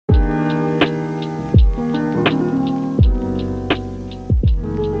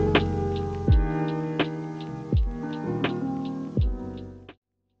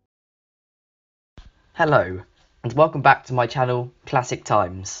Hello, and welcome back to my channel, Classic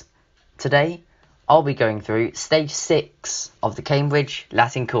Times. Today, I'll be going through Stage 6 of the Cambridge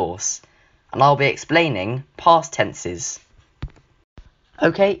Latin course, and I'll be explaining past tenses.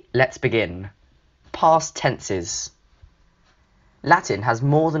 Okay, let's begin. Past tenses. Latin has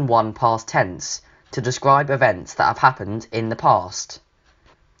more than one past tense to describe events that have happened in the past.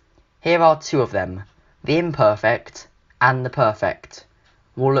 Here are two of them, the imperfect and the perfect.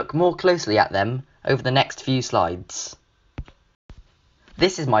 We'll look more closely at them over the next few slides.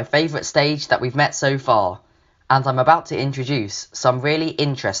 This is my favourite stage that we've met so far, and I'm about to introduce some really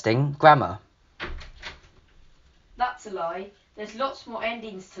interesting grammar. That's a lie. There's lots more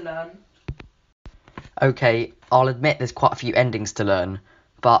endings to learn. Okay, I'll admit there's quite a few endings to learn,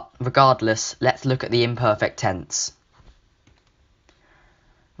 but regardless, let's look at the imperfect tense.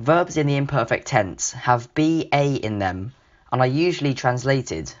 Verbs in the imperfect tense have BA in them and are usually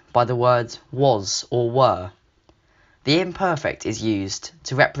translated by the words was or were. The imperfect is used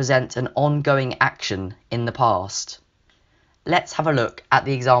to represent an ongoing action in the past. Let's have a look at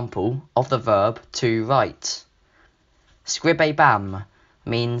the example of the verb to write. Scribebam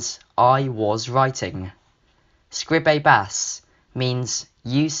means I was writing. Scribebas means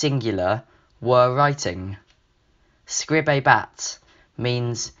you singular were writing. Scribebat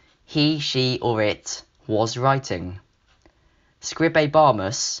means he, she, or it was writing.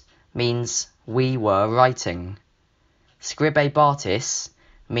 Scribebamus means we were writing. Scribebatis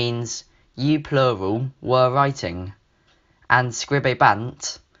means you plural were writing. And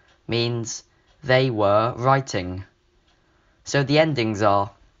scribebant means they were writing. So the endings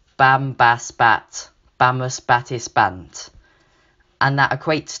are bam, bas, bat, bamus, batis, bant. And that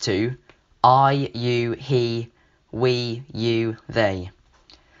equates to I, you, he, we, you, they.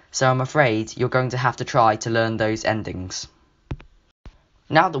 So I'm afraid you're going to have to try to learn those endings.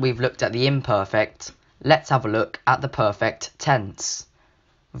 Now that we've looked at the imperfect, let's have a look at the perfect tense.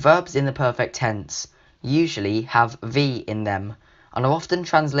 Verbs in the perfect tense usually have V in them and are often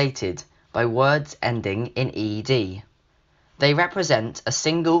translated by words ending in ED. They represent a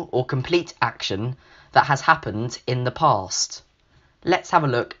single or complete action that has happened in the past. Let's have a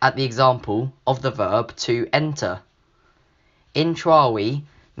look at the example of the verb to enter. Intravi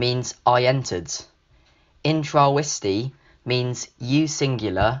means I entered. Intravisti means you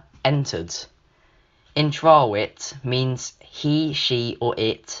singular entered. Intrawit means he, she, or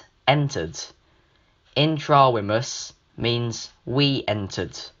it entered. Intravimus means we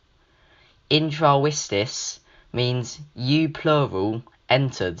entered. Intravistis means you plural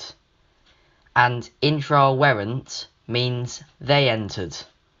entered. And intrawerent means they entered.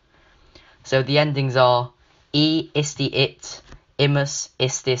 So the endings are isti it, imus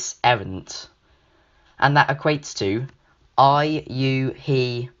istis erent. And that equates to I, you,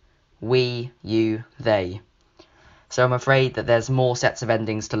 he, we, you, they. So I'm afraid that there's more sets of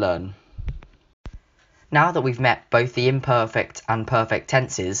endings to learn. Now that we've met both the imperfect and perfect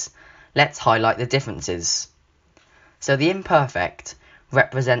tenses, let's highlight the differences. So the imperfect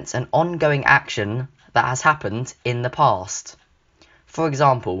represents an ongoing action that has happened in the past. For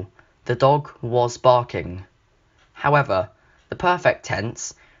example, the dog was barking. However, the perfect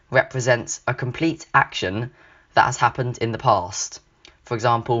tense represents a complete action that has happened in the past. For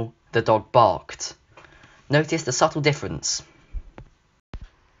example, the dog barked. Notice the subtle difference.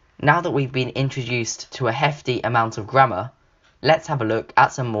 Now that we've been introduced to a hefty amount of grammar, let's have a look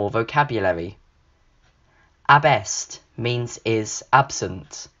at some more vocabulary. Abest means is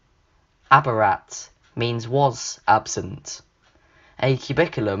absent. Aberrat means was absent. A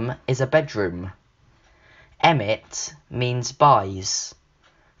cubiculum is a bedroom. Emit means buys.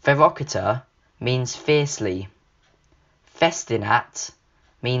 Ferociter means fiercely. Festinat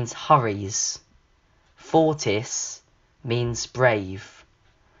means hurries. Fortis means brave.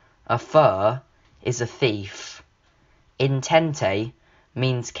 A fur is a thief. Intente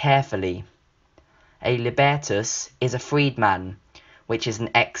means carefully. A libertus is a freedman, which is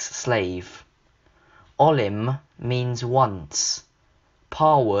an ex-slave. Olim means once.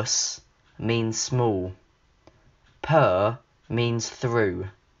 Parvus means small. Per means through.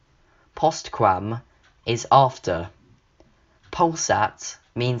 Postquam is after. Pulsat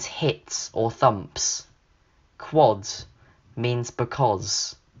means hits or thumps. Quod means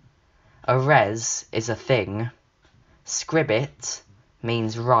because. A res is a thing. Scribit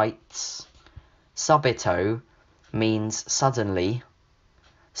means writes. Subito means suddenly.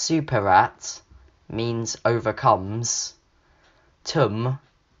 Superat means overcomes. Tum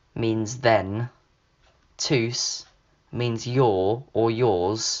means then. Tus means your or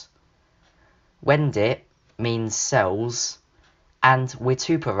yours. Vendit means sells. And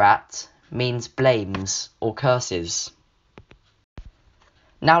vituperat means blames or curses.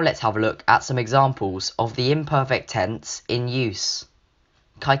 Now let's have a look at some examples of the imperfect tense in use.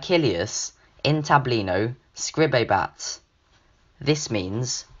 Caecilius in tablino scribebat. This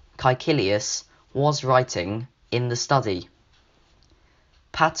means Caecilius was writing in the study.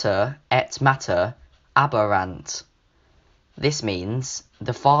 Pater et mater aberrant. This means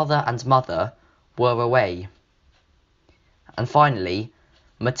the father and mother were away. And finally,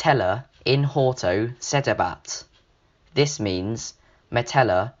 Metella in horto sedebat. This means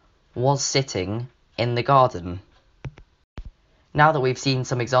Metella was sitting in the garden. Now that we've seen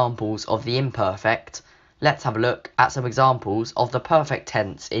some examples of the imperfect, let's have a look at some examples of the perfect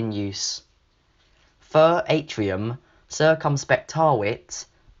tense in use. Fer atrium circumspectavit.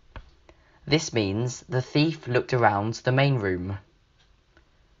 This means the thief looked around the main room.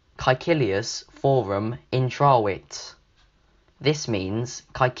 Caecilius forum intravit. This means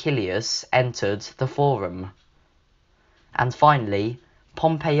Caecilius entered the forum. And finally,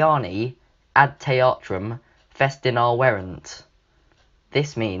 Pompeiani ad theatrum festinarverent.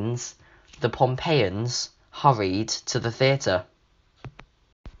 This means the Pompeians hurried to the theatre.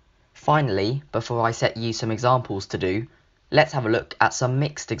 Finally, before I set you some examples to do, let's have a look at some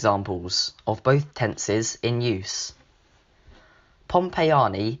mixed examples of both tenses in use.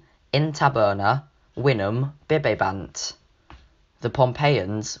 Pompeiani in taberna vinum bibebant. The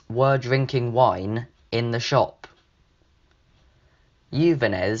Pompeians were drinking wine in the shop.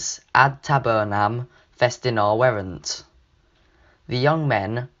 Juvenes ad tabernam festinarverent. The young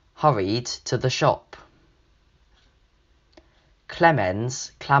men hurried to the shop.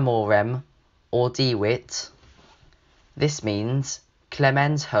 Clemens clamorem audivit. This means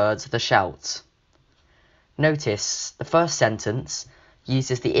Clemens heard the shout. Notice the first sentence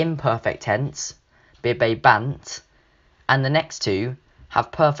uses the imperfect tense, bibebant, and the next two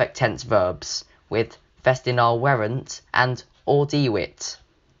have perfect tense verbs with festinarverent and audivit.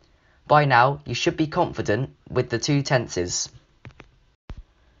 By now, you should be confident with the two tenses.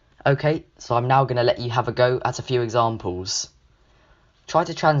 Okay, so I'm now going to let you have a go at a few examples. Try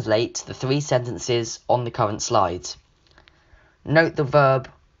to translate the three sentences on the current slide. Note the verb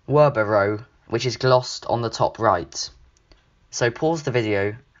verbero, which is glossed on the top right. So pause the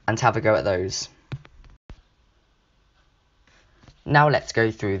video and have a go at those. Now let's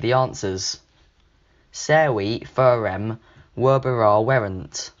go through the answers. Servi ferem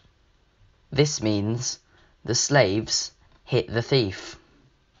verberaverent. This means the slaves hit the thief.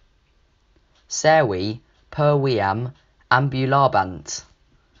 Servi perviam ambulabant.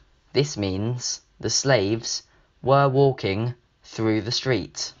 This means the slaves were walking through the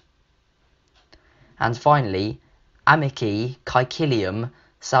street. And finally, amici caecilium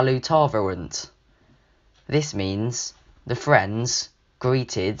salutaverunt. This means the friends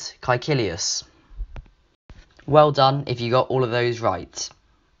greeted Caecilius. Well done if you got all of those right.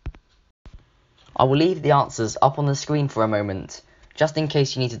 I will leave the answers up on the screen for a moment, just in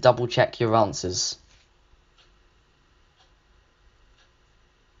case you need to double check your answers.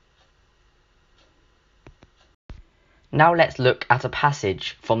 Now let's look at a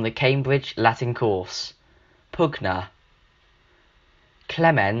passage from the Cambridge Latin course. Pugna.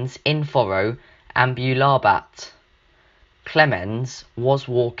 Clemens in foro ambulabat. Clemens was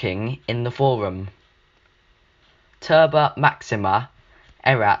walking in the forum. Turba maxima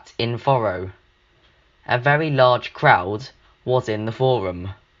erat in foro. A very large crowd was in the forum.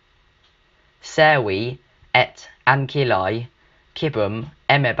 Servi et ancilli cibum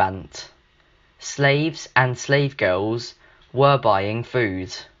emebant. Slaves and slave girls were buying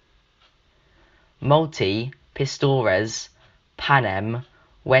food. Multi pistores panem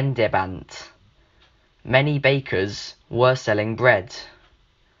vendebant. Many bakers were selling bread.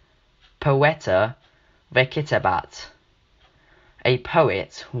 Poeta recitabat. A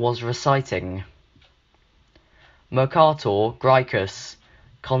poet was reciting. Mercator Graecus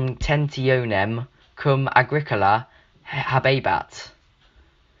contentionem cum agricola habebat.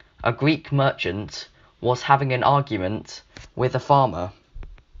 A Greek merchant was having an argument with a farmer.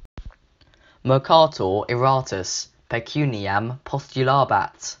 Mercator iratus pecuniam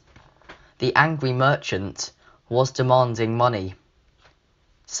postulabat. The angry merchant was demanding money.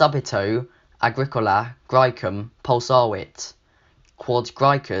 Subito agricola Graecum pulsavit. Quod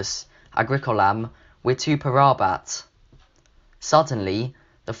Graecus agricolam vituperabat. Suddenly,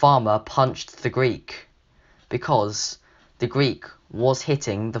 the farmer punched the Greek, because the Greek was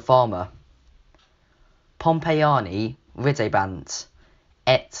hitting the farmer. Pompeiani ridebant,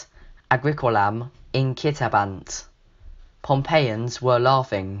 et agricolam incitabant. Pompeians were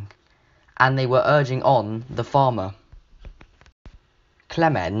laughing, and they were urging on the farmer.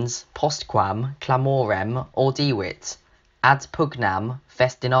 Clemens postquam clamorem audivit, ad pugnam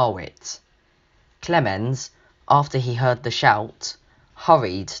festinavit. Clemens, after he heard the shout,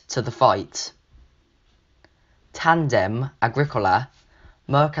 hurried to the fight. Tandem agricola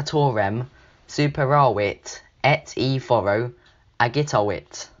mercatorem superavit et e foro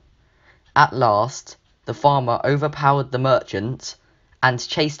agitavit. At last, the farmer overpowered the merchant and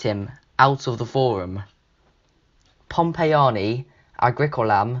chased him out of the forum. Pompeiani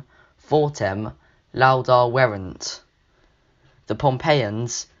agricolam fortem laudaverunt. The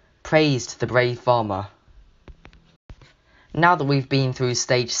Pompeians praised the brave farmer. Now that we've been through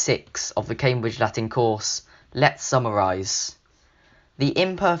stage 6 of the Cambridge Latin course, let's summarise. The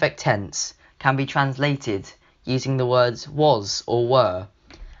imperfect tense can be translated using the words was or were,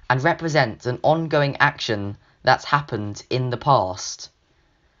 and represents an ongoing action that's happened in the past.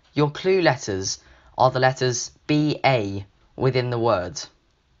 Your clue letters are the letters BA within the word.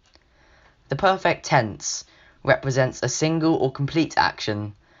 The perfect tense represents a single or complete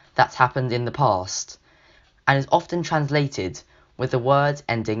action that's happened in the past, and is often translated with the word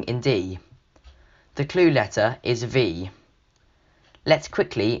ending in D. The clue letter is V. Let's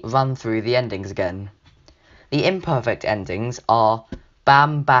quickly run through the endings again. The imperfect endings are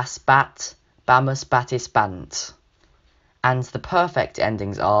bam, bas, bat, bamus, batis, bant. And the perfect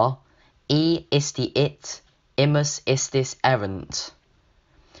endings are isti, it, imus, istis, erant.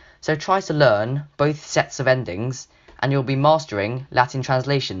 So try to learn both sets of endings, and you'll be mastering Latin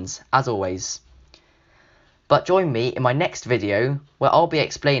translations, as always. But join me in my next video, where I'll be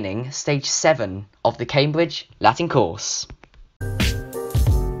explaining stage 7 of the Cambridge Latin course.